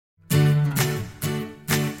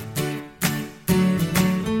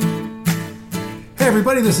Hey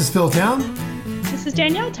everybody, this is Phil Town. This is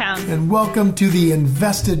Danielle Town. And welcome to the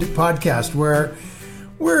Invested Podcast, where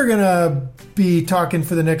we're going to be talking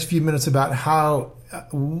for the next few minutes about how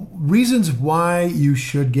reasons why you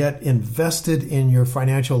should get invested in your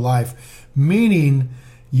financial life, meaning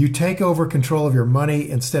you take over control of your money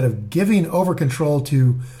instead of giving over control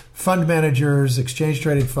to fund managers, exchange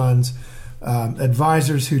traded funds,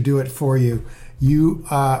 advisors who do it for you.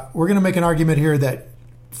 We're going to make an argument here that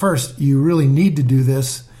first, you really need to do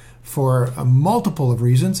this for a multiple of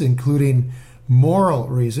reasons, including moral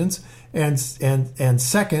reasons, and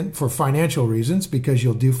second, for financial reasons, because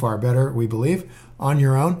you'll do far better, we believe, on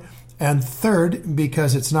your own. And third,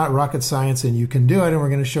 because it's not rocket science and you can do it, and we're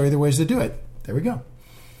going to show you the ways to do it. There we go.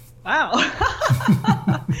 Wow.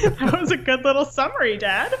 That was a good little summary,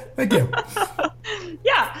 Dad. Thank you.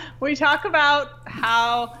 Yeah, we talk about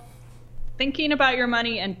how thinking about your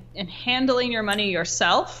money and handling your money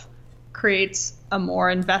yourself creates a more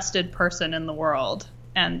invested person in the world.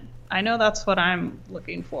 And I know that's what I'm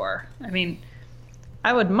looking for. I mean,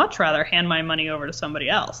 I would much rather hand my money over to somebody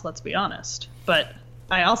else, let's be honest. But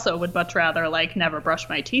I also would much rather never brush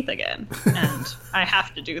my teeth again. And I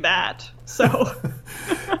have to do that. So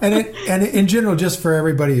and in general, just for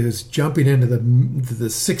everybody who's jumping into the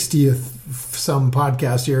 60th some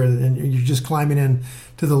podcast here and you're just climbing in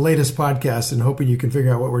to the latest podcast and hoping you can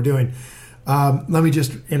figure out what we're doing. Let me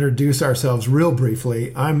just introduce ourselves real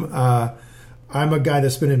briefly. I'm a guy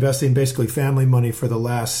that's been investing basically family money for the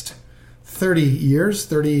last 30 years,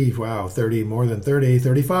 35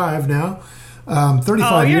 now. 35 years.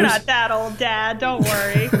 Oh, you're not that old, Dad. Don't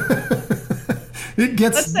worry.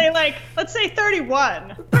 Let's say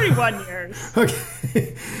 31 years.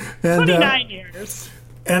 Okay. And, 29 years.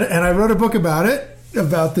 And I wrote a book about it,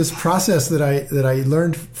 about this process that I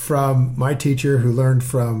learned from my teacher, who learned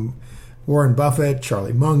from Warren Buffett,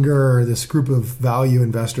 Charlie Munger, this group of value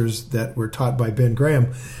investors that were taught by Ben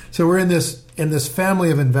Graham. So we're in this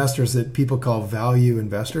family of investors that people call value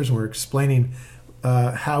investors, and we're explaining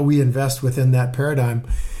how we invest within that paradigm.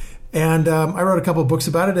 And I wrote a couple of books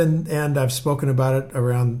about it, and I've spoken about it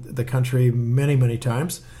around the country many, many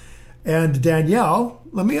times. And Danielle,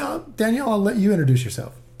 I'll let you introduce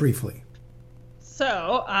yourself briefly.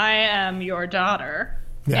 So I am your daughter.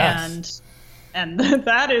 Yes. And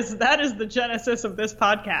that is the genesis of this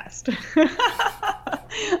podcast.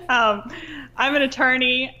 I'm an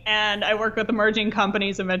attorney, and I work with emerging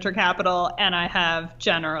companies and venture capital, and I have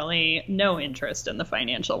generally no interest in the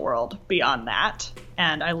financial world beyond that.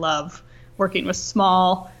 And I love working with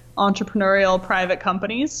small entrepreneurial private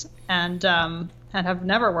companies, and have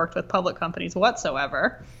never worked with public companies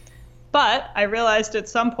whatsoever. But I realized at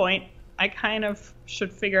some point I kind of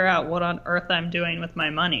should figure out what on earth I'm doing with my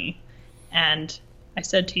money. And I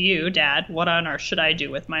said to you, Dad, what on earth should I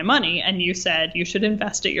do with my money? And you said you should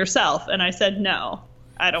invest it yourself. And I said, no,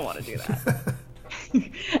 I don't want to do that.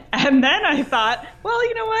 And then I thought, well,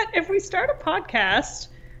 you know what? If we start a podcast,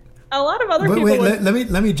 a lot of other people would...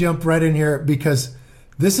 Let me jump right in here, because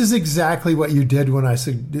this is exactly what you did when I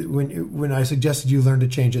suggested you learn to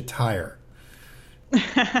change a tire.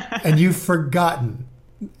 And you've forgotten.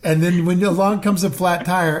 And then when along comes a flat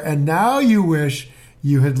tire, and now you wish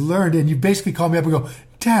you had learned, and you basically call me up and go,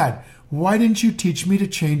 Dad, why didn't you teach me to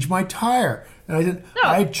change my tire? And I didn't. No,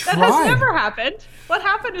 I tried. That has never happened. What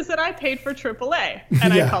happened is that I paid for AAA,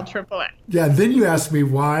 and I called AAA. Yeah, then you asked me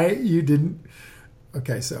why you didn't.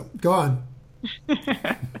 Okay, so go on.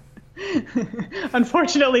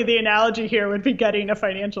 Unfortunately, the analogy here would be getting a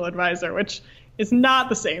financial advisor, which is not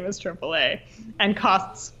the same as AAA and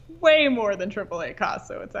costs way more than AAA costs,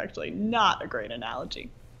 so it's actually not a great analogy.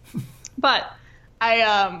 But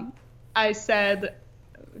I said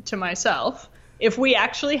to myself, if we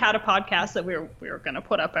actually had a podcast that we were going to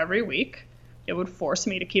put up every week, it would force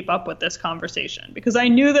me to keep up with this conversation, because I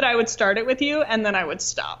knew that I would start it with you and then I would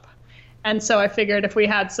stop. And so I figured if we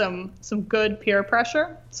had some good peer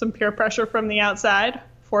pressure, some peer pressure from the outside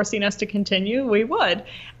forcing us to continue, we would.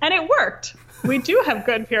 And it worked. We do have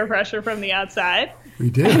good peer pressure from the outside.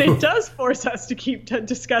 We do. And it does force us to keep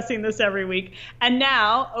discussing this every week. And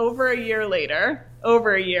now, over a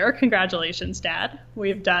year, congratulations, Dad.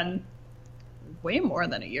 We've done way more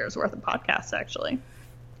than a year's worth of podcasts, actually.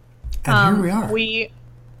 And here we are.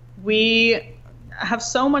 We have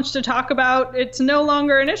so much to talk about. It's no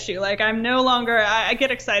longer an issue. I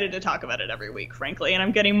get excited to talk about it every week, frankly, and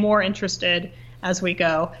I'm getting more interested as we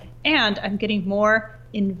go, and I'm getting more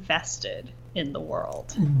invested in the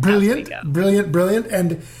world. Brilliant.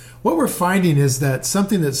 And what we're finding is that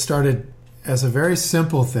something that started as a very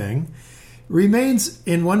simple thing remains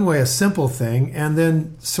in one way a simple thing, and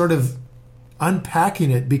then sort of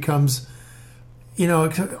unpacking it becomes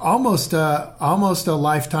it's almost a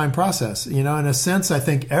lifetime process. In a sense, I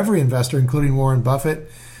think every investor, including Warren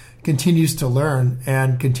Buffett, continues to learn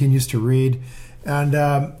and continues to read.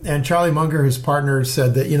 And Charlie Munger, his partner,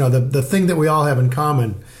 said that the thing that we all have in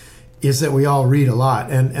common is that we all read a lot,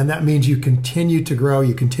 and that means you continue to grow,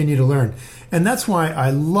 you continue to learn. And that's why I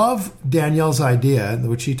love Danielle's idea,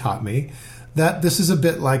 which she taught me, that this is a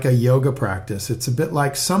bit like a yoga practice. It's a bit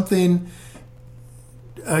like something,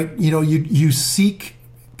 you seek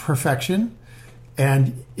perfection,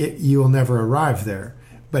 and you will never arrive there.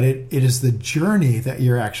 But it is the journey that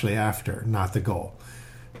you're actually after, not the goal.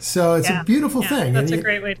 So it's a beautiful thing. That's a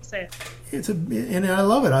great way to say it. And I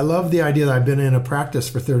love it. I love the idea that I've been in a practice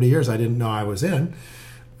for 30 years I didn't know I was in.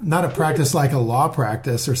 Not a practice like a law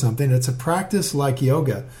practice or something. It's a practice like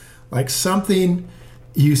yoga, like something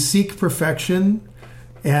you seek perfection,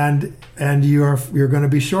 and you're going to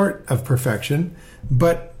be short of perfection,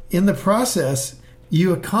 but in the process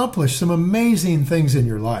you accomplish some amazing things in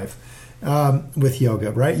your life with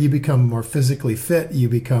yoga. Right? You become more physically fit. You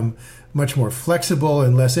become much more flexible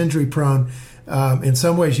and less injury prone. In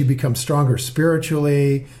some ways, you become stronger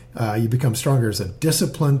spiritually. You become stronger as a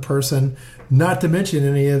disciplined person, not to mention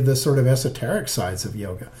any of the sort of esoteric sides of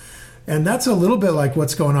yoga. And that's a little bit like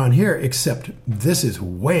what's going on here, except this is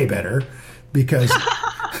way better because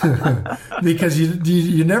because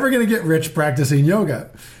you're never going to get rich practicing yoga,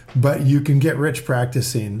 but you can get rich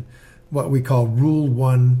practicing what we call Rule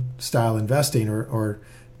 1 style investing or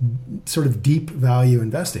sort of deep value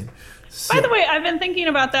investing. So, by the way, I've been thinking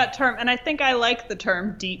about that term, and I think I like the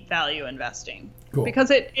term deep value investing. Cool.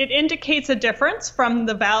 Because it indicates a difference from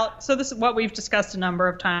the value. So this is what we've discussed a number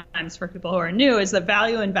of times for people who are new, is that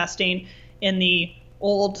value investing in the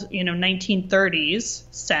old 1930s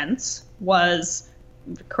sense was,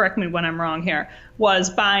 correct me when I'm wrong here, was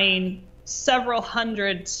buying several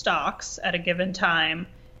hundred stocks at a given time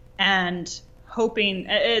and hoping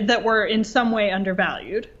that were in some way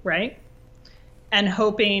undervalued, right? And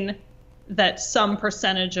hoping that some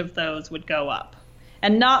percentage of those would go up.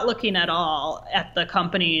 And not looking at all at the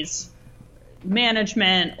company's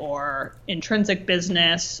management or intrinsic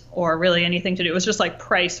business or really anything to do. It was just like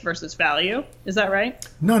price versus value. Is that right?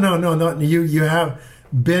 No. You have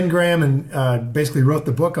Ben Graham and basically wrote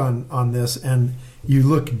the book on this, and you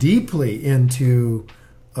look deeply into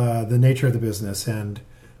the nature of the business and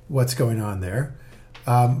what's going on there.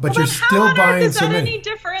 But you're still buying. Is that any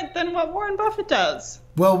different than what Warren Buffett does?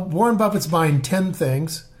 Well, Warren Buffett's buying 10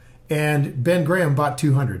 things. And Ben Graham bought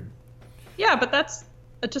 200. Yeah, but that's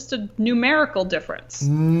just a numerical difference.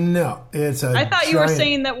 No, it's a. I thought you were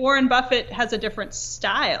saying that Warren Buffett has a different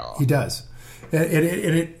style. He does.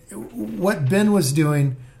 What Ben was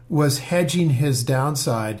doing was hedging his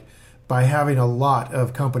downside by having a lot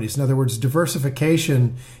of companies. In other words,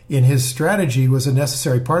 diversification in his strategy was a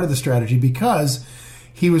necessary part of the strategy because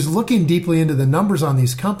he was looking deeply into the numbers on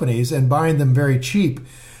these companies and buying them very cheap.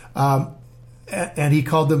 And he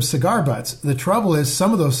called them cigar butts. The trouble is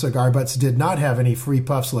some of those cigar butts did not have any free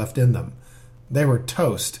puffs left in them. They were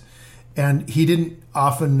toast. And he didn't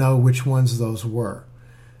often know which ones those were.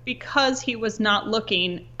 Because he was not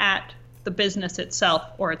looking at the business itself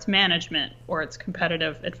or its management or its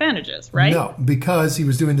competitive advantages, right? No, because he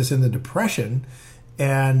was doing this in the Depression,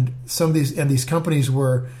 and these companies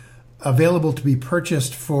were available to be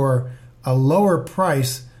purchased for a lower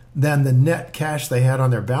price than the net cash they had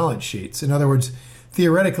on their balance sheets. In other words,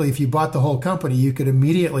 theoretically, if you bought the whole company, you could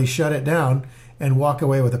immediately shut it down and walk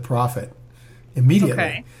away with a profit immediately.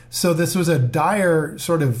 Okay. So this was a dire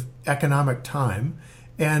sort of economic time.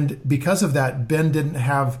 And because of that, Ben didn't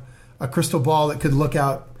have a crystal ball that could look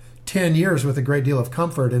out 10 years with a great deal of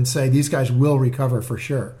comfort and say, these guys will recover for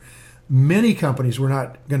sure. Many companies were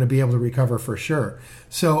not going to be able to recover for sure.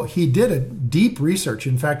 So he did a deep research.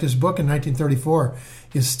 In fact, his book in 1934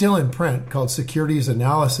 is still in print, called Securities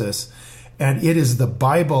Analysis, and it is the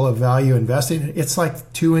Bible of value investing. It's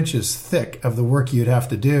like 2 inches thick of the work you'd have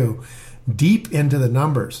to do deep into the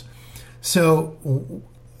numbers. So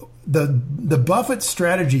the Buffett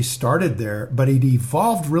strategy started there, but it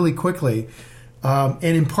evolved really quickly, and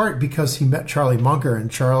in part because he met Charlie Munger,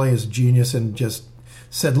 and Charlie is a genius and just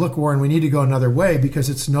said, look, Warren, we need to go another way because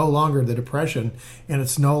it's no longer the Depression and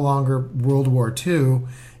it's no longer World War II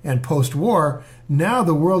and post-war. Now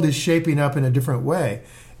the world is shaping up in a different way.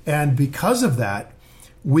 And because of that,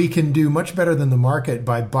 we can do much better than the market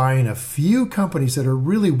by buying a few companies that are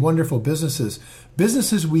really wonderful businesses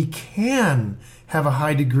we can have a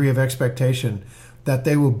high degree of expectation that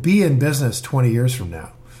they will be in business 20 years from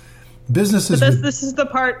now. Businesses. But this is the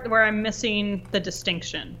part where I'm missing the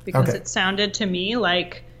distinction, because It sounded to me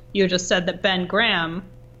like you just said that Ben Graham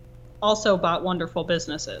also bought wonderful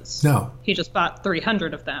businesses. No. He just bought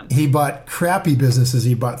 300 of them. He bought crappy businesses.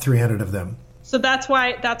 He bought 300 of them. So that's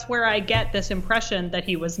where I get this impression that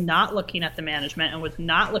he was not looking at the management and was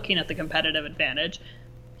not looking at the competitive advantage.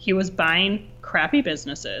 He was buying crappy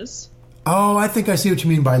businesses. Oh, I think I see what you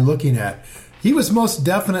mean by looking at. He was most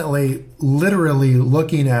definitely literally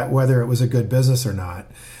looking at whether it was a good business or not.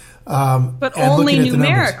 But only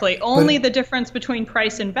numerically, only the difference between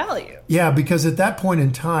price and value. Yeah, because at that point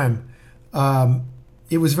in time,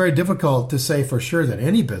 it was very difficult to say for sure that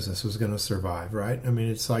any business was going to survive, right? I mean,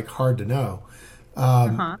 it's like hard to know.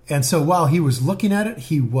 And so while he was looking at it,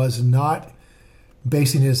 he was not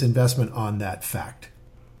basing his investment on that fact.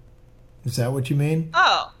 Is that what you mean?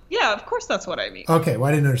 Oh, yeah, of course that's what I mean. Okay, well,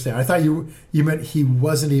 I didn't understand. I thought you meant he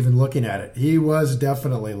wasn't even looking at it. He was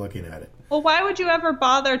definitely looking at it. Well, why would you ever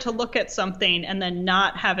bother to look at something and then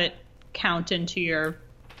not have it count into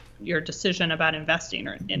your decision about investing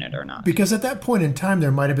in it or not? Because at that point in time,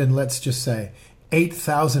 there might have been, let's just say,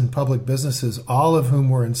 8,000 public businesses, all of whom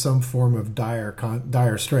were in some form of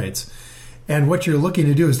dire straits. And what you're looking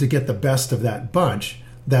to do is to get the best of that bunch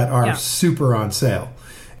that are super on sale.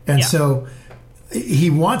 And so he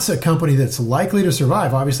wants a company that's likely to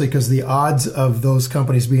survive, obviously, because the odds of those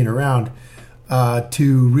companies being around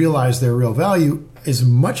to realize their real value is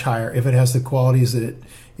much higher if it has the qualities that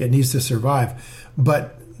it needs to survive.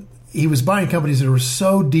 But he was buying companies that were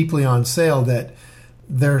so deeply on sale that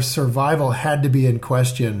their survival had to be in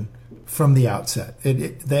question from the outset.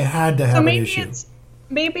 They had to have an issue.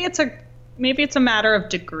 Maybe it's a matter of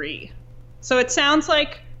degree. So it sounds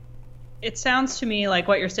to me like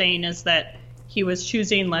what you're saying is that he was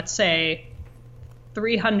choosing, let's say,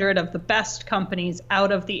 300 of the best companies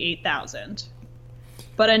out of the 8,000.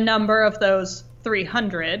 But a number of those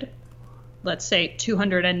 300, let's say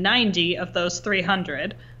 290 of those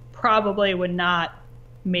 300, probably would not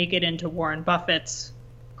make it into Warren Buffett's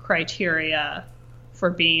criteria for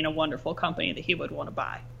being a wonderful company that he would want to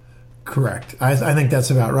buy. Correct. I think that's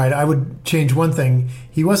about right. I would change one thing.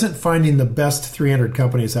 He wasn't finding the best 300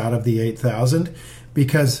 companies out of the 8,000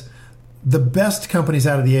 because the best companies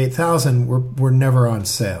out of the 8,000 were never on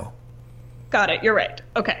sale. Got it. You're right.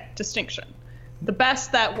 Okay. Distinction. The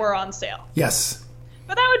best that were on sale. Yes.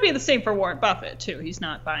 But that would be the same for Warren Buffett, too. He's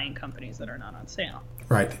not buying companies that are not on sale.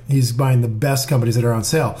 Right. He's buying the best companies that are on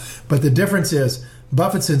sale. But the difference is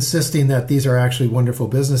Buffett's insisting that these are actually wonderful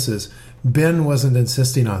businesses. Ben wasn't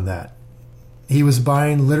insisting on that. He was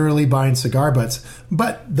literally buying cigar butts,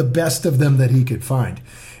 but the best of them that he could find.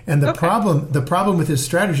 And the problem with his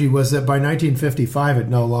strategy was that by 1955 it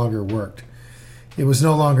no longer worked. It was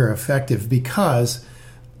no longer effective because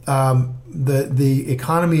the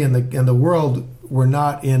economy and the world were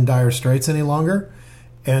not in dire straits any longer,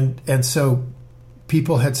 and so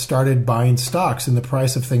people had started buying stocks, and the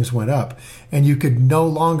price of things went up, and you could no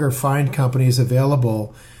longer find companies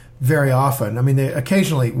available very often. I mean,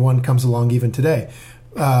 occasionally one comes along even today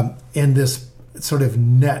in this sort of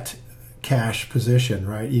net cash position,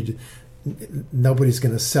 right? Nobody's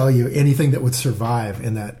going to sell you anything that would survive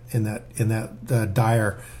in that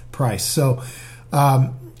dire price. So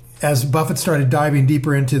as Buffett started diving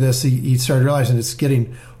deeper into this, he started realizing it's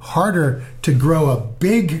getting harder to grow a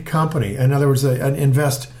big company. In other words,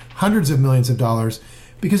 invest hundreds of millions of dollars,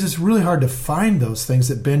 because it's really hard to find those things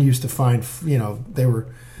that Ben used to find. You know, they were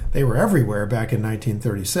everywhere back in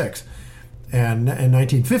 1936. And in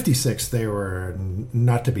 1956, they were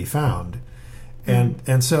not to be found.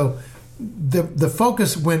 And so the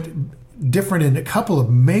focus went different in a couple of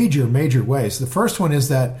major ways. The first one is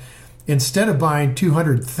that instead of buying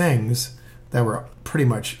 200 things that were pretty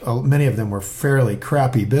much, many of them were fairly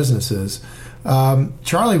crappy businesses,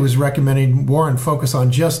 Charlie was recommending Warren focus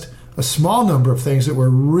on just a small number of things that were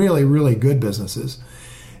really, really good businesses.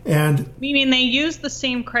 And meaning they used the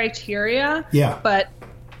same criteria, but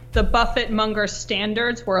the Buffett-Munger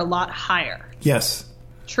standards were a lot higher. Yes.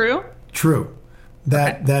 True? True.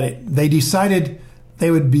 They decided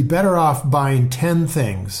they would be better off buying 10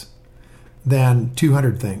 things than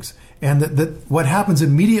 200 things. And what happens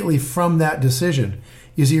immediately from that decision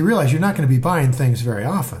is you realize you're not going to be buying things very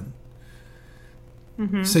often.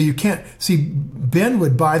 Mm-hmm. So you can't see. Ben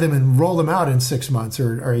would buy them and roll them out in 6 months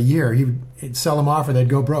or a year. He'd sell them off, or they'd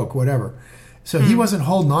go broke, whatever. So he wasn't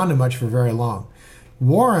holding on to much for very long.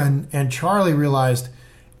 Warren and Charlie realized,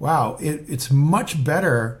 wow, it's much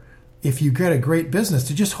better if you get a great business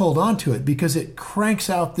to just hold on to it, because it cranks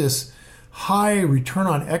out this high return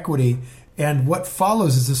on equity, and what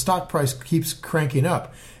follows is the stock price keeps cranking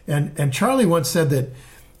up. And Charlie once said that,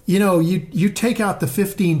 you take out the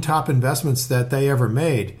 15 top investments that they ever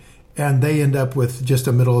made, and they end up with just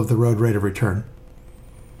a middle of the road rate of return.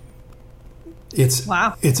 It's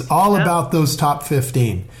Wow. It's all about those top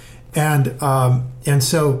 15, and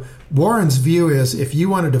so Warren's view is if you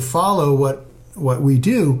wanted to follow what we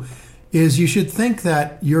do, is you should think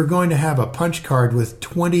that you're going to have a punch card with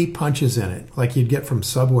 20 punches in it, like you'd get from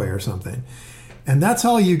Subway or something. And that's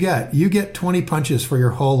all you get. You get 20 punches for your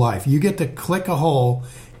whole life. You get to click a hole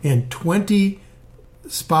in 20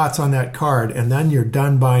 spots on that card, and then you're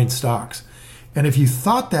done buying stocks. And if you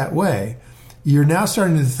thought that way, you're now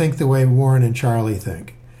starting to think the way Warren and Charlie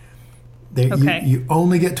think. Okay. You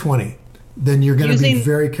only get 20. Then you're going to be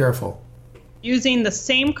very careful. Using the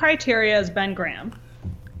same criteria as Ben Graham,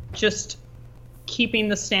 just keeping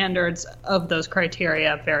the standards of those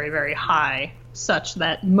criteria very, very high, such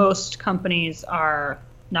that most companies are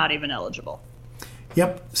not even eligible.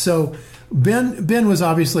 Yep. So Ben was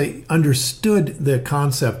obviously understood the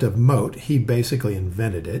concept of moat. He basically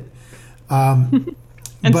invented it. And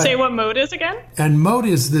say what moat is again? And moat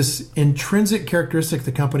is this intrinsic characteristic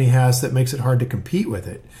the company has that makes it hard to compete with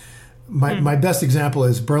it. My best example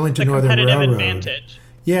is Burlington Northern Railroad. Advantage.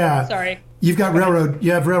 Yeah. Sorry. You have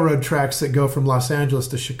railroad tracks that go from Los Angeles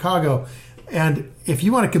to Chicago. And if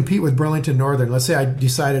you want to compete with Burlington Northern, let's say I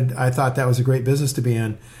thought that was a great business to be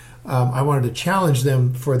in. I wanted to challenge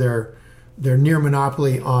them for their near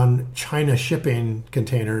monopoly on China shipping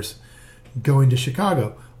containers going to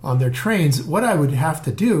Chicago on their trains. What I would have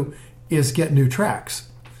to do is get new tracks.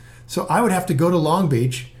 So I would have to go to Long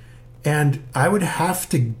Beach, and I would have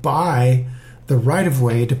to buy the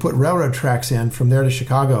right-of-way to put railroad tracks in from there to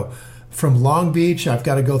Chicago. From Long Beach, I've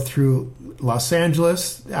got to go through Los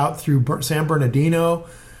Angeles, out through San Bernardino,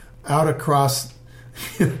 out across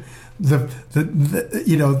the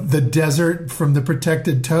desert from the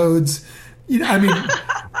protected toads. I mean,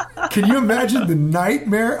 can you imagine the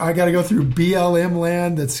nightmare? I got to go through BLM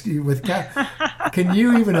land that's with can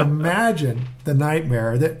you even imagine the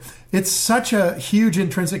nightmare? That it's such a huge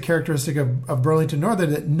intrinsic characteristic of Burlington Northern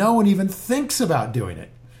that no one even thinks about doing it.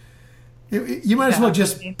 You might as well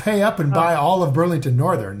just pay up and buy all of Burlington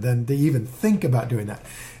Northern than to even think about doing that.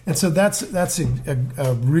 And so that's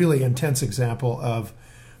a really intense example of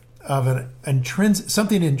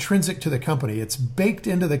something intrinsic to the company. It's baked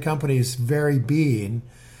into the company's very being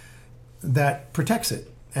that protects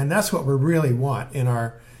it, and that's what we really want in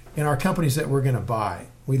our companies that we're going to buy.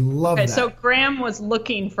 We love that. So Graham was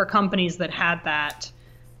looking for companies that had that,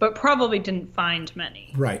 but probably didn't find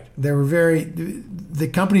many. Right. There were the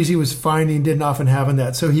companies he was finding didn't often have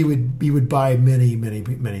that, so he would buy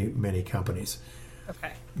many companies.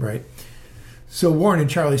 Okay. Right. So Warren and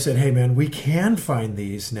Charlie said, "Hey man, we can find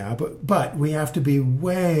these now, but we have to be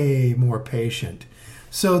way more patient."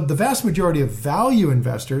 So the vast majority of value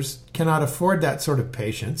investors cannot afford that sort of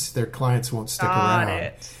patience. Their clients won't stick around.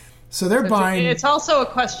 It. So they're buying. It's also a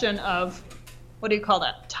question of, what do you call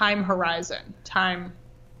that? Time horizon. Time.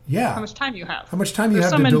 Yeah. How much time you have. How much time you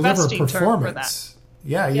have to deliver performance.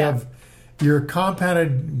 Yeah, you have your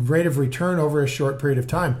compounded rate of return over a short period of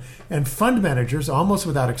time. And fund managers, almost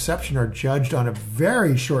without exception, are judged on a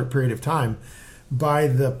very short period of time by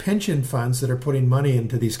the pension funds that are putting money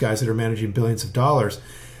into these guys that are managing billions of dollars.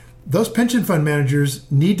 Those pension fund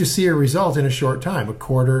managers need to see a result in a short time, a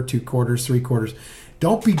quarter, 2 quarters, 3 quarters.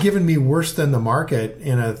 Don't be giving me worse than the market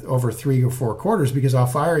over 3 or 4 quarters, because I'll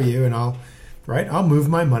fire you and I'll move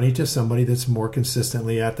my money to somebody that's more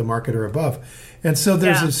consistently at the market or above. And so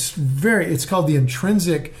there's it's called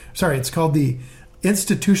the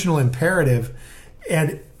institutional imperative,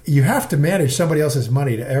 and you have to manage somebody else's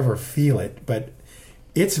money to ever feel it, but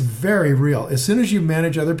it's very real. As soon as you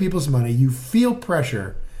manage other people's money, you feel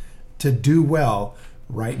pressure to do well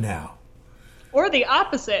right now. Or the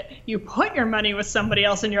opposite. You put your money with somebody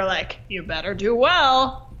else and you're like, you better do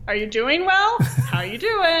well. Are you doing well? How are you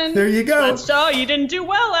doing? There you go. So you didn't do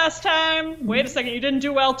well last time. Wait a second, you didn't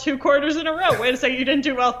do well 2 quarters in a row. Wait a second, you didn't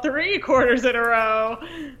do well 3 quarters in a row.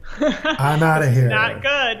 I'm out of here. Not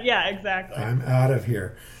good. Yeah, exactly. I'm out of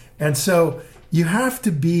here. And so you have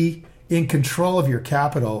to be in control of your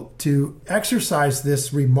capital to exercise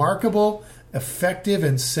this remarkable, effective,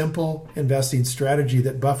 and simple investing strategy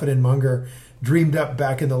that Buffett and Munger dreamed up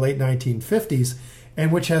back in the late 1950s,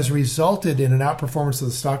 and which has resulted in an outperformance of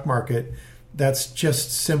the stock market that's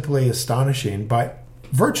just simply astonishing by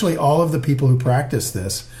virtually all of the people who practice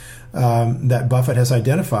this that Buffett has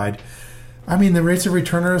identified. I mean, the rates of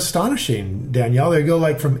return are astonishing, Danielle. They go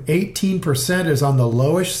like from 18% is on the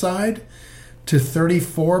lowish side to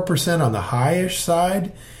 34% on the highish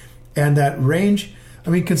side. And that range,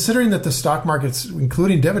 I mean, considering that the stock market's,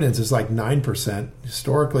 including dividends, is like 9%,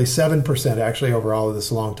 historically 7% actually over all of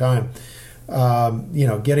this long time.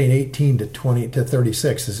 Getting 18 to 20 to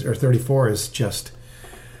 36 or 34 is just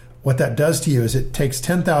what that does to you is it takes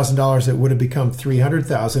 $10,000 that would have become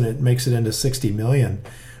 $300,000, it makes it into 60 million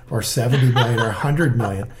or 70 million or 100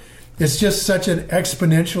 million. It's just such an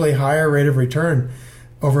exponentially higher rate of return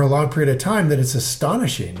over a long period of time that it's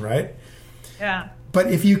astonishing, right? Yeah.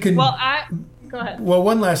 But if you can... Go ahead. Well,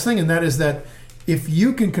 one last thing, and that is that if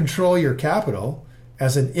you can control your capital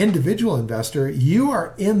as an individual investor, you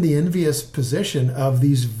are in the envious position of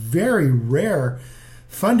these very rare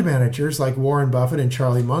fund managers like Warren Buffett and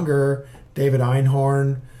Charlie Munger, David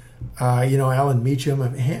Einhorn, Alan Meacham, a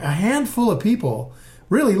handful of people,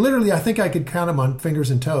 really, literally, I think I could count them on fingers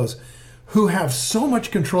and toes, who have so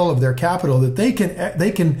much control of their capital that they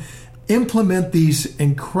can implement these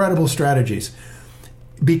incredible strategies.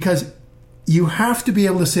 Because you have to be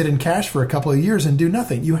able to sit in cash for a couple of years and do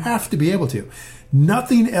nothing. You have to be able to.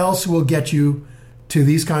 Nothing else will get you to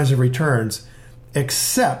these kinds of returns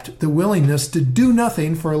except the willingness to do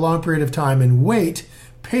nothing for a long period of time and wait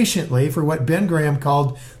patiently for what Ben Graham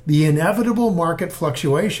called the inevitable market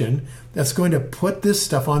fluctuation that's going to put this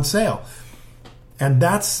stuff on sale. And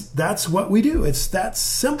that's what we do. It's that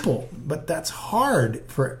simple, but that's hard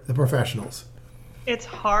for the professionals. It's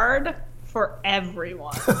hard for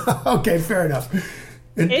everyone. Okay, fair enough.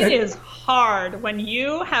 It is hard when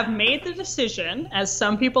you have made the decision, as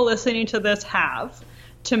some people listening to this have,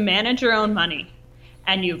 to manage your own money.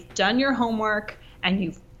 And you've done your homework and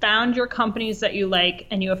you've found your companies that you like,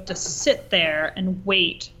 and you have to sit there and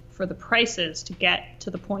wait for the prices to get to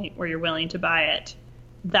the point where you're willing to buy it.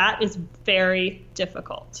 That is very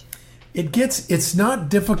difficult. It's not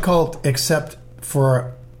difficult except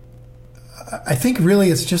for, I think really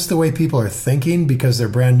it's just the way people are thinking because they're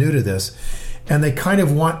brand new to this. And they kind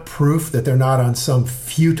of want proof that they're not on some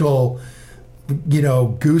futile,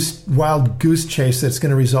 wild goose chase that's going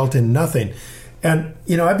to result in nothing. And,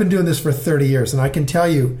 I've been doing this for 30 years, and I can tell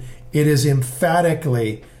you it is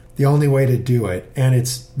emphatically the only way to do it. And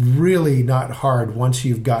it's really not hard once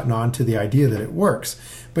you've gotten on to the idea that it works.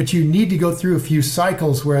 But you need to go through a few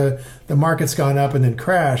cycles where the market's gone up and then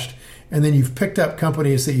crashed, and then you've picked up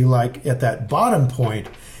companies that you like at that bottom point,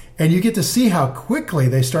 and you get to see how quickly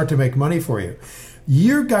they start to make money for you.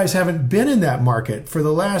 You guys haven't been in that market for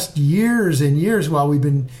the last years and years while we've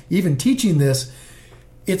been even teaching this.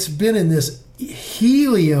 It's been in this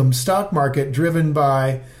helium stock market driven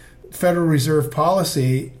by Federal Reserve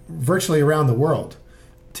policy virtually around the world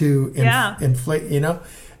to inflate,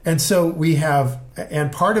 And so we have,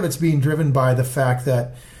 and part of it's being driven by the fact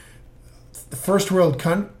that first world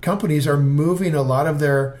companies are moving a lot of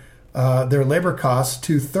their labor costs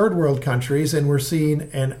to third world countries, and we're seeing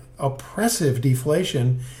an oppressive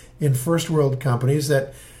deflation in first world companies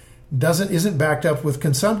that isn't backed up with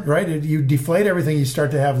consumption, right? You deflate everything, you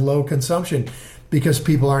start to have low consumption because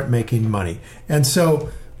people aren't making money. And so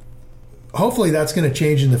hopefully that's going to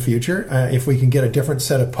change in the future if we can get a different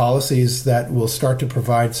set of policies that will start to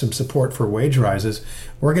provide some support for wage rises.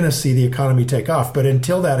 We're going to see the economy take off. But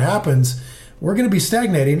until that happens, we're going to be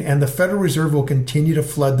stagnating, and the Federal Reserve will continue to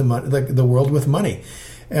flood the world with money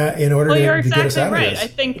in order to get us out of this. I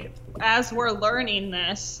think as we're learning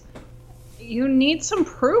this, you need some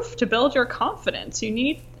proof to build your confidence. You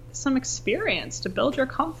need some experience to build your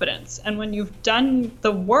confidence. And when you've done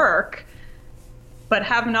the work but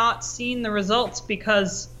have not seen the results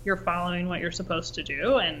because you're following what you're supposed to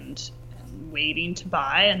do and waiting to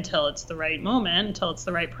buy until it's the right moment, until it's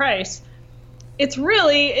the right price, it's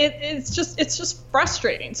really, it's just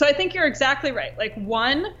frustrating. So I think you're exactly right. Like,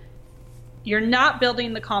 one, you're not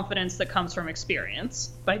building the confidence that comes from experience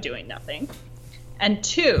by doing nothing. And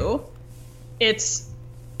two, it's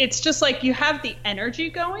just like you have the energy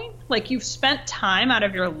going, like you've spent time out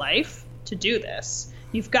of your life to do this.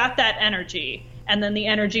 You've got that energy, and then the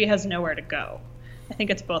energy has nowhere to go. I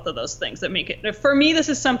think it's both of those things that make it, for me, this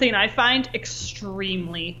is something I find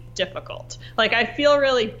extremely difficult. Like, I feel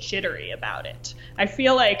really jittery about it. I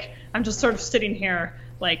feel like I'm just sort of sitting here,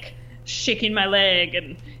 like, shaking my leg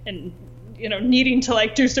and needing to,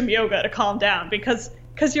 like, do some yoga to calm down because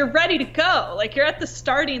you're ready to go. Like, you're at the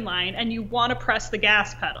starting line and you want to press the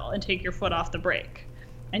gas pedal and take your foot off the brake.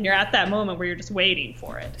 And you're at that moment where you're just waiting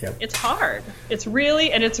for it. Yep. It's hard. It's really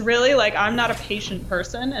like, I'm not a patient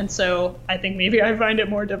person. And so I think maybe I find it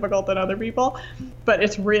more difficult than other people, but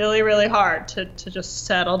it's really, really hard to just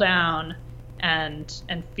settle down and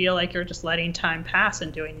feel like you're just letting time pass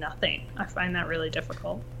and doing nothing. I find that really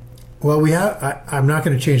difficult. Well, I'm not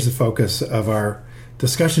going to change the focus of our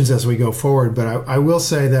discussions as we go forward, but I will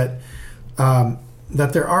say that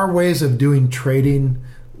that there are ways of doing trading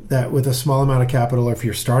that with a small amount of capital, or if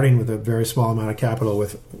you're starting with a very small amount of capital,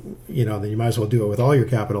 then you might as well do it with all your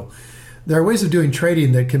capital. There are ways of doing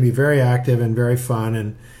trading that can be very active and very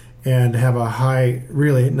fun and have a high,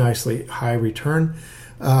 really nicely high return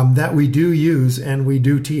that we do use and we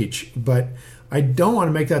do teach. But I don't want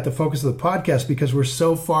to make that the focus of the podcast because we're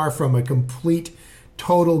so far from a complete,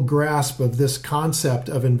 total grasp of this concept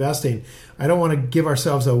of investing. I don't want to give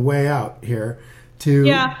ourselves a way out here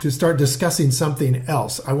to start discussing something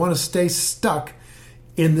else. I want to stay stuck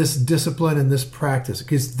in this discipline and this practice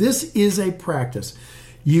because this is a practice.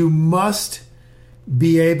 You must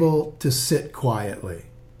be able to sit quietly.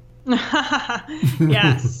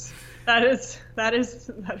 Yes, that is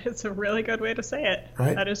a really good way to say it.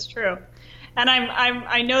 Right? That is true. And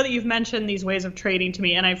I know that you've mentioned these ways of trading to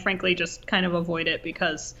me, and I frankly just kind of avoid it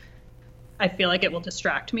because I feel like it will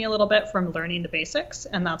distract me a little bit from learning the basics,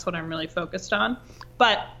 and that's what I'm really focused on.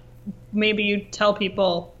 But maybe you tell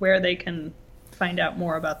people where they can find out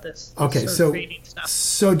more about this trading stuff.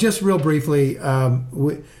 So just real briefly,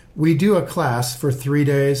 we do a class for 3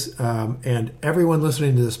 days, and everyone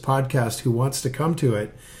listening to this podcast who wants to come to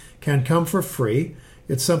it can come for free.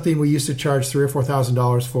 It's something we used to charge $3,000 or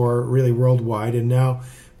 $4,000 for, really worldwide, and now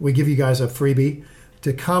we give you guys a freebie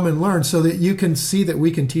to come and learn, so that you can see that we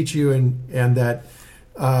can teach you and that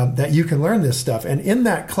you can learn this stuff. And in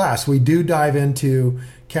that class, we do dive into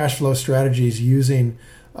cash flow strategies using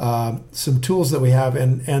some tools that we have,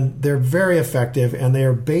 and they're very effective, and they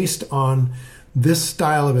are based on this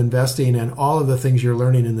style of investing, and all of the things you're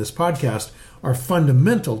learning in this podcast are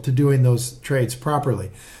fundamental to doing those trades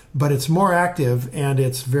properly. But it's more active, and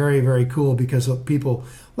it's very, very cool because a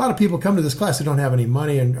lot of people come to this class who don't have any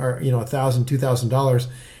money and are, $1,000, $2,000,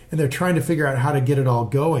 and they're trying to figure out how to get it all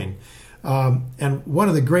going. And one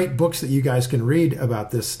of the great books that you guys can read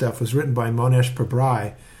about this stuff was written by Mohnish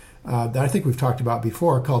Pabrai, that I think we've talked about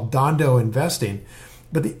before, called Dhandho Investing.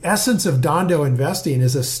 But the essence of Dhandho Investing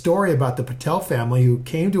is a story about the Patel family who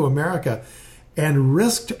came to America and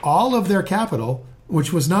risked all of their capital,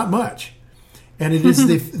 which was not much. And it is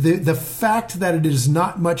the fact that it is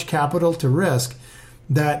not much capital to risk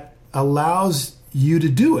that allows you to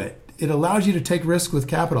do it. It allows you to take risk with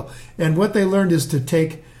capital. And what they learned is to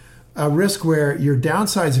take a risk where your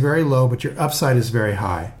downside is very low, but your upside is very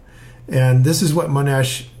high. And this is what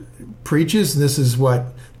Mohnish preaches. This is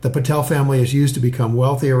what the Patel family has used to become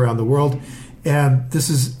wealthy around the world. And this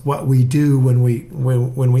is what we do when we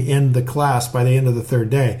end the class. By the end of the third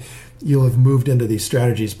day, you'll have moved into these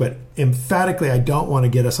strategies. But emphatically, I don't want to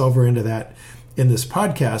get us over into that in this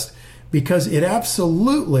podcast because it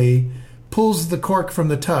absolutely pulls the cork from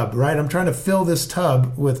the tub, right? I'm trying to fill this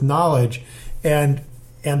tub with knowledge, and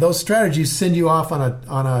those strategies send you off on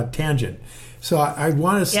a tangent. So I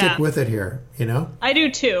want to stick with it here, I do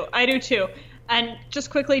too. And just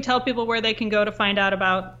quickly tell people where they can go to find out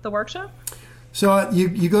about the workshop. So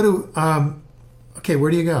you go to,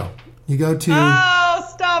 where do you go? You go to... Oh,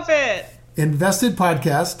 stop it!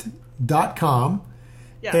 investedpodcast.com,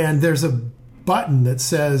 yes. And there's a button that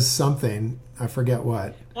says something. I forget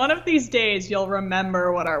what. One of these days, you'll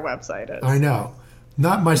remember what our website is. I know.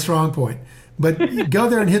 Not my strong point. But go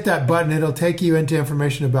there and hit that button. It'll take you into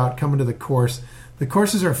information about coming to the course. The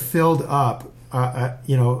courses are filled up, a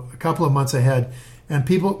couple of months ahead. And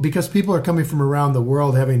because people are coming from around the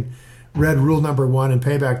world having read Rule Number 1 and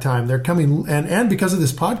Payback Time, they're coming, and because of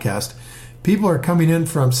this podcast, people are coming in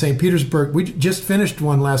from St. Petersburg. We just finished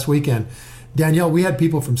one last weekend. Danielle, we had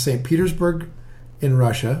people from St. Petersburg in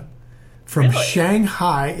Russia, from Really?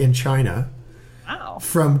 Shanghai in China, Wow.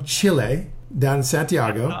 from Chile, down in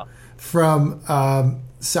Santiago, Wow. from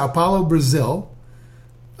Sao Paulo, Brazil.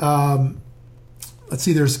 Let's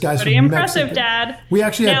see, there's guys Pretty from impressive, Mexico. Dad. We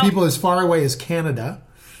actually Now- have people as far away as Canada.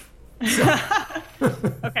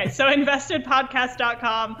 Okay, so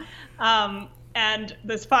investedpodcast.com. And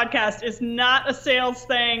this podcast is not a sales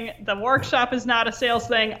thing. The workshop is not a sales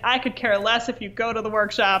thing. I could care less if you go to the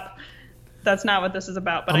workshop. That's not what this is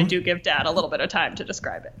about, but I do give Dad a little bit of time to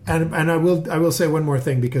describe it. And I will say one more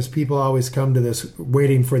thing, because people always come to this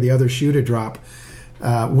waiting for the other shoe to drop.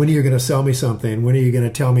 When are you going to sell me something? When are you going to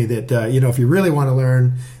tell me that, if you really want to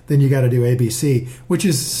learn, then you got to do ABC, which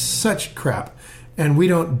is such crap. And we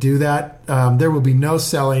don't do that. There will be no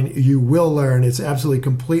selling. You will learn. It's absolutely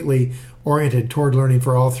completely oriented toward learning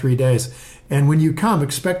for all 3 days. And when you come,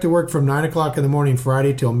 expect to work from 9 o'clock in the morning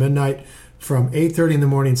Friday till midnight, from 8:30 in the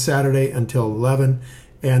morning Saturday until 11,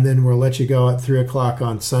 and then we'll let you go at 3 o'clock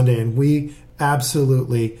on Sunday. And we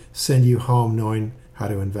absolutely send you home knowing how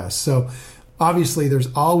to invest. So obviously,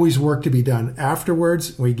 there's always work to be done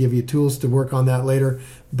afterwards. We give you tools to work on that later,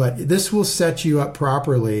 but this will set you up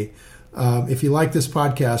properly. If you like this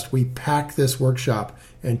podcast, we pack this workshop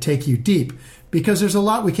and take you deep, because there's a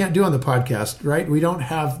lot we can't do on the podcast, right? We don't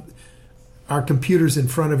have our computers in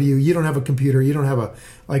front of you. You don't have a computer. You don't have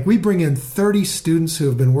like we bring in 30 students who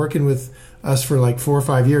have been working with us for like 4 or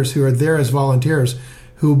 5 years who are there as volunteers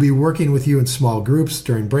who will be working with you in small groups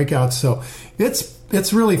during breakouts. So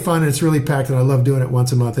it's really fun and it's really packed and I love doing it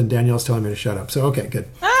once a month and Danielle's telling me to shut up. So, okay, good.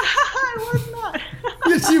 I was not.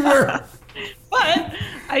 Yes, you were. But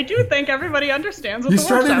I do think everybody understands what you the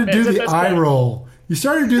workshop is. You started to do the eye roll. You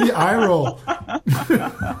started to do the eye roll.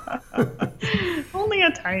 Only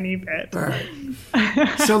a tiny bit. All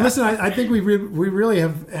right. So listen, I think we really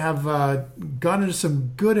have gone into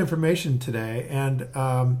some good information today, and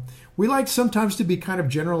we like sometimes to be kind of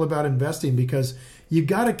general about investing because you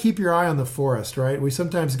got to keep your eye on the forest, right? We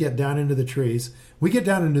sometimes get down into the trees. We get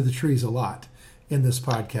down into the trees a lot in this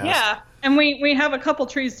podcast. Yeah, and we have a couple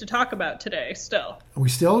trees to talk about today still. Are we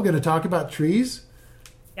still going to talk about trees?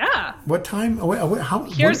 Yeah. What time?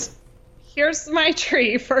 Here's my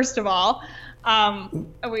tree, first of all.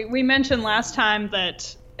 We mentioned last time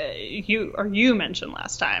that you mentioned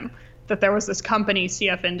last time that there was this company,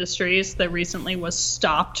 CF Industries, that recently was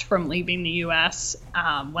stopped from leaving the U.S.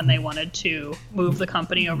 When they wanted to move the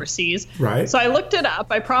company overseas. Right. So I looked it up.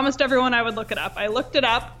 I promised everyone I would look it up. I looked it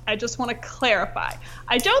up. I just want to clarify.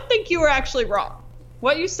 I don't think you were actually wrong.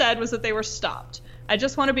 What you said was that they were stopped. I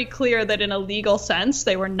just want to be clear that in a legal sense,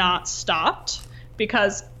 they were not stopped.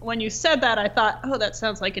 Because when you said that, I thought, oh, that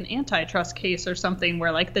sounds like an antitrust case or something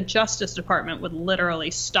where like the Justice Department would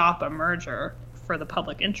literally stop a merger for the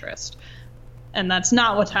public interest. And that's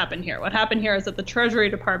not what's happened here. What happened here is that the Treasury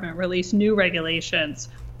Department released new regulations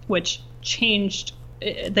which changed,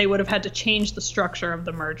 they would have had to change the structure of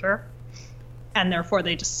the merger. And therefore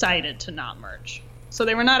they decided to not merge. So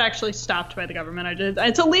they were not actually stopped by the government.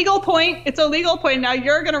 It's a legal point. It's a legal point. Now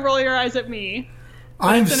you're going to roll your eyes at me.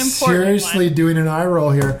 I'm seriously doing an eye roll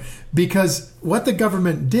here because what the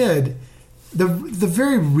government did, the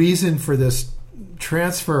very reason for this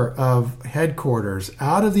transfer of headquarters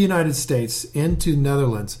out of the United States into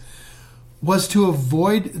Netherlands was to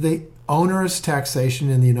avoid the onerous taxation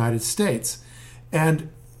in the United States. And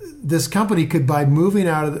this company could, by moving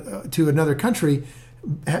out to another country,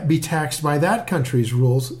 be taxed by that country's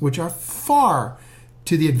rules, which are far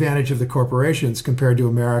to the advantage of the corporations compared to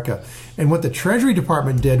America. And what the Treasury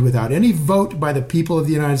Department did without any vote by the people of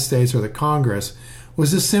the United States or the Congress was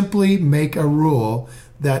to simply make a rule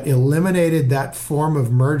that eliminated that form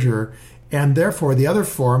of merger, and therefore the other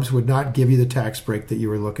forms would not give you the tax break that you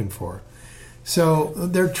were looking for. So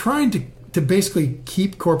they're trying to basically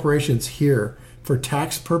keep corporations here for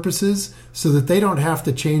tax purposes so that they don't have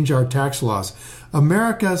to change our tax laws.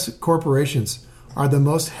 America's corporations are the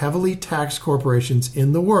most heavily taxed corporations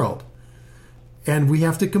in the world. And we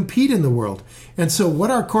have to compete in the world. And so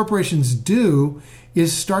what our corporations do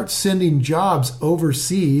is start sending jobs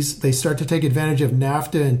overseas. They start to take advantage of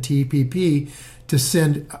NAFTA and TPP to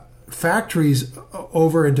send factories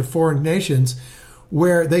over into foreign nations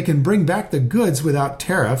where they can bring back the goods without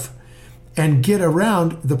tariff and get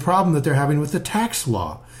around the problem that they're having with the tax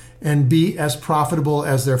law and be as profitable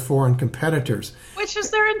as their foreign competitors. Which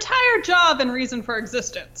is their entire job and reason for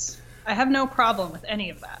existence. I have no problem with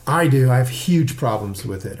any of that. I do. I have huge problems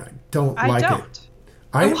with it. I don't like it.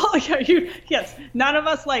 Well, yes, none of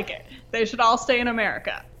us like it. They should all stay in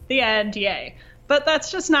America. The end, yay. But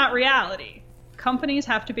that's just not reality. Companies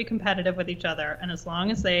have to be competitive with each other, and as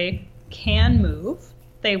long as they can move,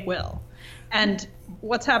 they will. And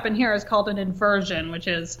what's happened here is called an inversion, which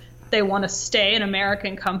is they want to stay an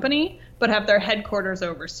American company, but have their headquarters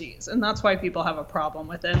overseas. And that's why people have a problem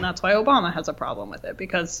with it. And that's why Obama has a problem with it.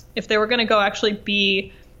 Because if they were going to go actually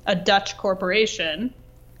be a Dutch corporation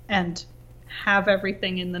and have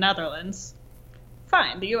everything in the Netherlands,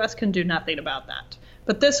 fine, the U.S. can do nothing about that.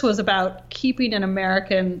 But this was about keeping an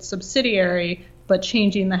American subsidiary, but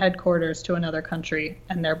changing the headquarters to another country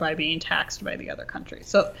and thereby being taxed by the other country.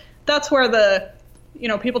 So that's where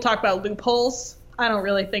people talk about loopholes. I don't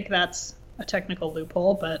really think that's a technical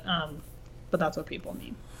loophole, but that's what people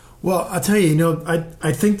mean. Well, I'll tell you,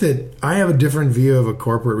 I think that I have a different view of a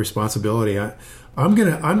corporate responsibility. I'm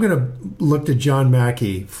gonna look to John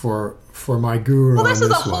Mackey for my guru. Well, this is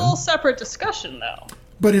a one. whole separate discussion, though.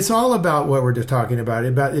 But it's all about what we're just talking about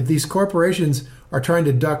if these corporations are trying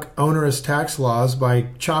to duck onerous tax laws by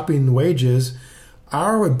chopping wages.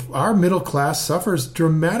 Our middle class suffers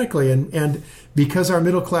dramatically, and because our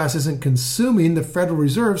middle class isn't consuming, the Federal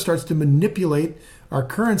Reserve starts to manipulate our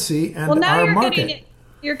currency and our market.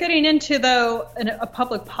 You're getting into, though, a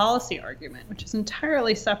public policy argument, which is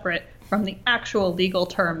entirely separate from the actual legal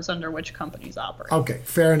terms under which companies operate. Okay,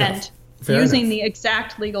 fair enough. And using the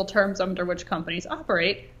exact legal terms under which companies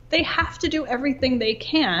operate They have to do everything they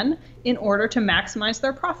can in order to maximize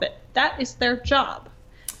their profit. That is their job.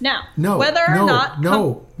 Now, whether or not...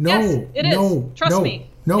 Yes, it is. Trust me.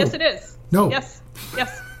 No. Yes, it is. No. Yes.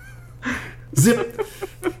 Zip it.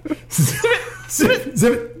 Zip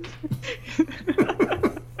it.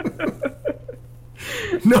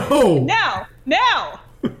 No. Now,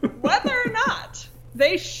 whether or not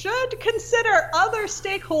they should consider other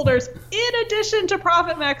stakeholders in addition to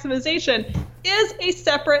profit maximization is a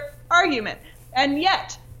separate argument. And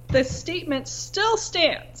yet, the statement still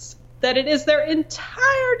stands that it is their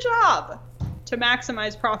entire job to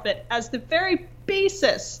maximize profit as the very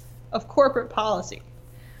basis of corporate policy.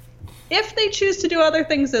 If they choose to do other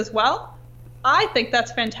things as well, I think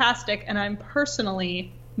that's fantastic, and I'm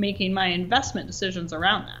personally making my investment decisions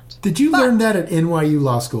around that. Did you learn that at NYU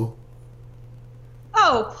Law School?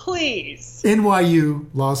 Oh, please. NYU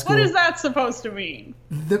Law School. What is that supposed to mean?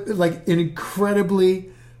 Like an incredibly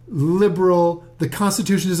liberal, the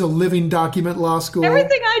Constitution is a living document law school.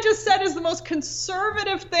 Everything I just said is the most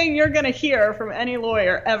conservative thing you're going to hear from any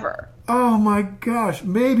lawyer ever. Oh my gosh,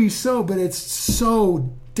 maybe so, but it's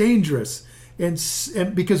so dangerous.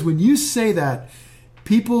 And because when you say that,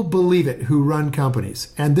 people believe it who run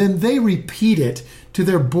companies, and then they repeat it to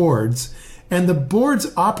their boards, and the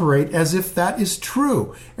boards operate as if that is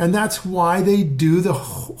true. And that's why they do the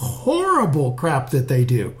horrible crap that they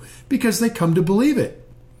do, because they come to believe it.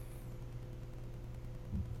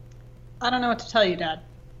 I don't know what to tell you, Dad.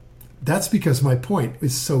 That's because my point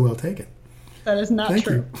is so well taken. That is not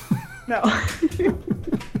true. No.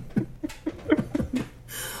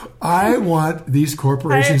 I want these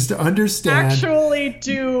corporations to understand. I actually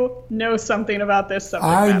do know something about this subject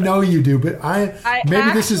matter. I know you do, but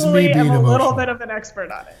maybe this is me being emotional. I am a little bit of an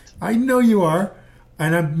expert on it. I know you are,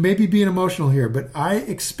 and I'm maybe being emotional here, but I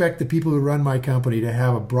expect the people who run my company to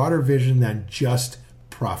have a broader vision than just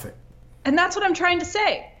profit. And that's what I'm trying to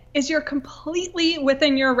say, is you're completely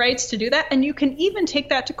within your rights to do that, and you can even take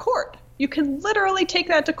that to court. You can literally take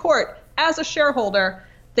that to court as a shareholder,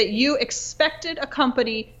 that you expected a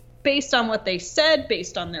company based on what they said,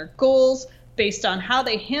 based on their goals, based on how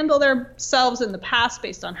they handle themselves in the past,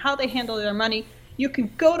 based on how they handle their money. You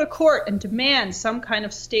can go to court and demand some kind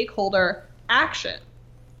of stakeholder action.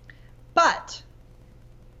 But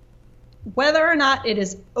whether or not it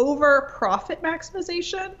is over profit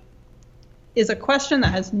maximization is a question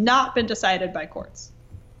that has not been decided by courts.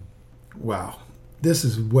 Wow. This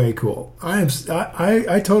is way cool. I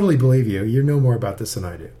totally believe you. You know more about this than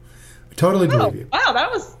I do. I totally believe you. Wow,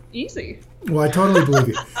 that was easy. Well, I totally believe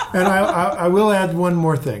you. And I will add one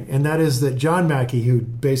more thing, and that is that John Mackey, who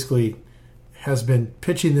basically has been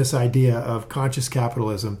pitching this idea of conscious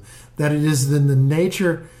capitalism, that it is in the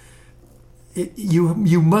nature,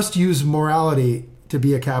 you must use morality to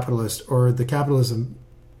be a capitalist, or the capitalism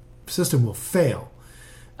system will fail.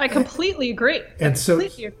 I completely agree. And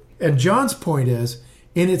and John's point is,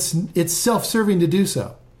 and it's self-serving to do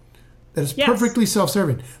so. That it's perfectly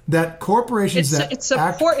self-serving. That corporations act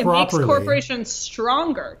properly, it makes corporations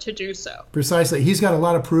stronger to do so. Precisely. He's got a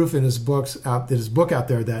lot of proof in his book out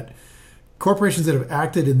there that corporations that have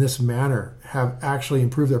acted in this manner have actually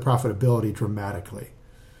improved their profitability dramatically.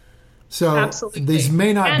 So Absolutely. These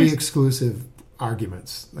may not be exclusive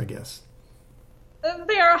arguments, I guess.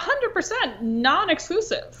 They are 100%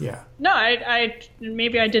 non-exclusive. Yeah. No, I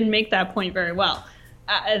maybe I didn't make that point very well.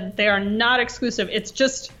 They are not exclusive.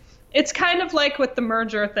 It's kind of like with the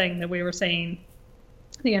merger thing that we were saying,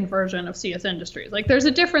 the inversion of CS Industries. Like, there's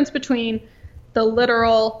a difference between the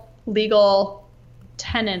literal legal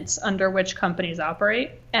tenets under which companies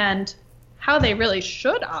operate and how they really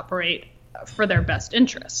should operate for their best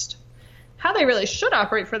interest. How they really should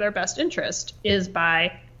operate for their best interest is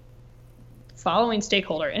by following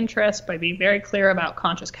stakeholder interest, by being very clear about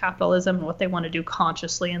conscious capitalism and what they want to do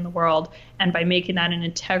consciously in the world, and by making that an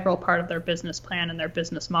integral part of their business plan and their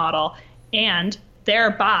business model, and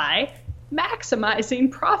thereby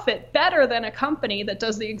maximizing profit better than a company that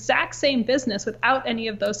does the exact same business without any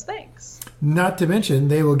of those things. Not to mention,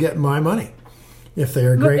 they will get my money if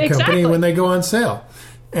they're a great company when they go on sale.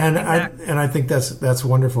 And I think that's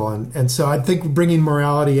wonderful. And so I think bringing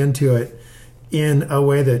morality into it in a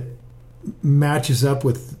way that matches up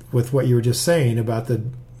with what you were just saying about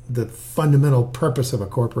the fundamental purpose of a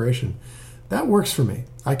corporation, that works for me.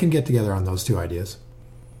 I can get together on those two ideas.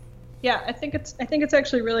 Yeah, I think it's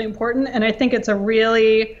actually really important, and I think it's a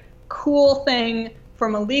really cool thing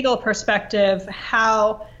from a legal perspective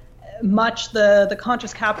how much the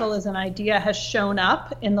conscious capitalism idea has shown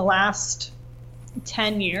up in the last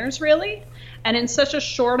 10 years, really, and in such a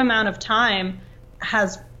short amount of time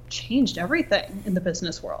has changed everything in the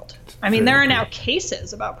business world. I mean, there are now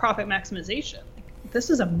cases about profit maximization.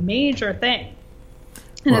 This is a major thing.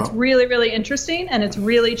 And it's really, really interesting, and it's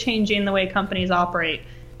really changing the way companies operate.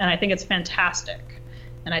 And I think it's fantastic.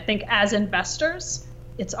 And I think as investors,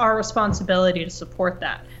 it's our responsibility to support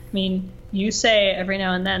that. I mean, you say every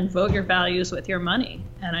now and then, vote your values with your money.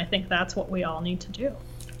 And I think that's what we all need to do.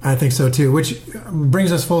 I think so too, which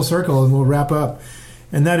brings us full circle, and we'll wrap up.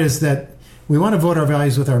 And that is that we want to vote our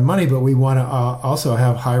values with our money, but we want to also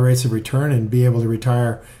have high rates of return and be able to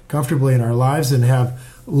retire comfortably in our lives and have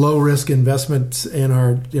low risk investments in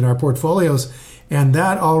our portfolios. And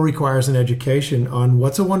that all requires an education on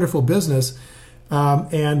what's a wonderful business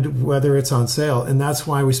and whether it's on sale. And that's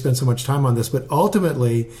why we spend so much time on this. But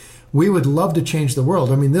ultimately, we would love to change the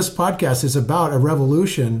world. I mean, this podcast is about a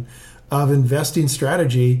revolution of investing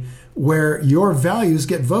strategy where your values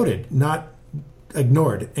get voted, not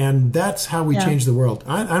ignored, and that's how we change the world.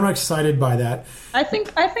 I'm excited by that. I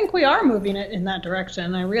think we are moving it in that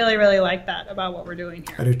direction. I really, really like that about what we're doing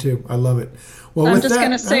here. I do too. I love it. Well, I'm just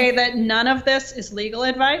going to say that none of this is legal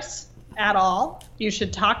advice at all. You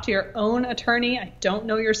should talk to your own attorney. I don't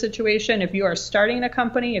know your situation. If you are starting a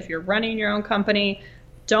company, if you're running your own company,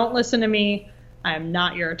 don't listen to me. I am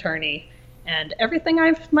not your attorney, and everything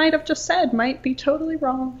I might have just said might be totally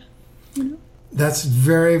wrong. You know? That's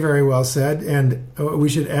very, very well said. And we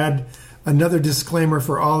should add another disclaimer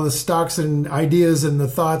for all the stocks and ideas and the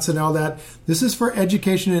thoughts and all that. This is for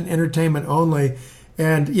education and entertainment only,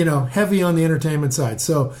 and, heavy on the entertainment side.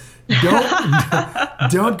 So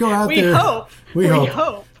don't go out there. We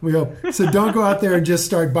hope. So don't go out there and just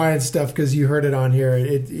start buying stuff because you heard it on here.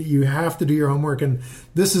 You have to do your homework. And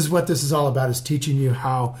this is what this is all about, is teaching you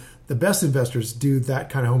how the best investors do that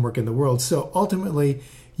kind of homework in the world. So ultimately,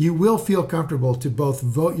 you will feel comfortable to both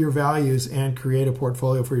vote your values and create a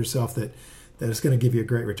portfolio for yourself that is going to give you a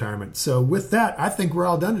great retirement. So with that, I think we're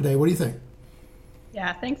all done today. What do you think?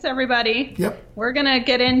 Yeah, thanks everybody. Yep. We're going to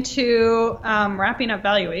get into wrapping up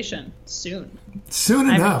valuation soon. Soon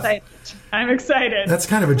enough. I'm excited. That's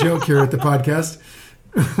kind of a joke here at the podcast,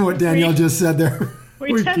 what Danielle just said there.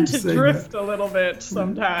 We tend to drift a little bit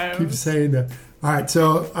sometimes. Keep saying that. All right,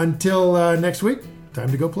 so until next week, time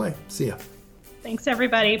to go play. See ya. Thanks,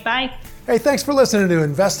 everybody. Bye. Hey, thanks for listening to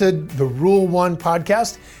Invested, the Rule One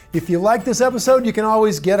podcast. If you like this episode, you can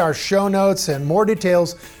always get our show notes and more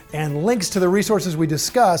details and links to the resources we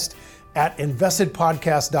discussed at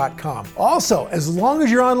investedpodcast.com. Also, as long as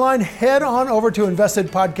you're online, head on over to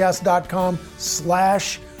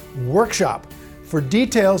investedpodcast.com/workshop for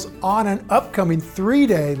details on an upcoming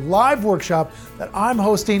 3-day live workshop that I'm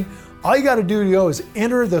hosting. All you got to do is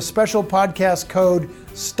enter the special podcast code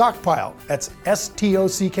STOCKPILE, that's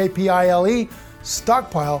STOCKPILE,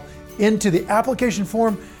 STOCKPILE, into the application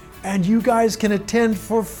form, and you guys can attend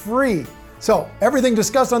for free. So everything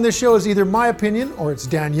discussed on this show is either my opinion or it's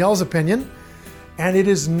Danielle's opinion, and it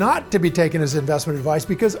is not to be taken as investment advice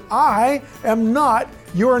because I am not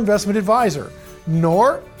your investment advisor,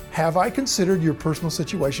 nor have I considered your personal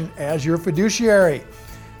situation as your fiduciary.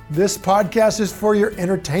 This podcast is for your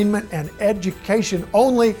entertainment and education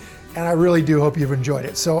only, and I really do hope you've enjoyed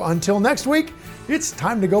it. So until next week, it's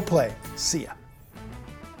time to go play. See ya.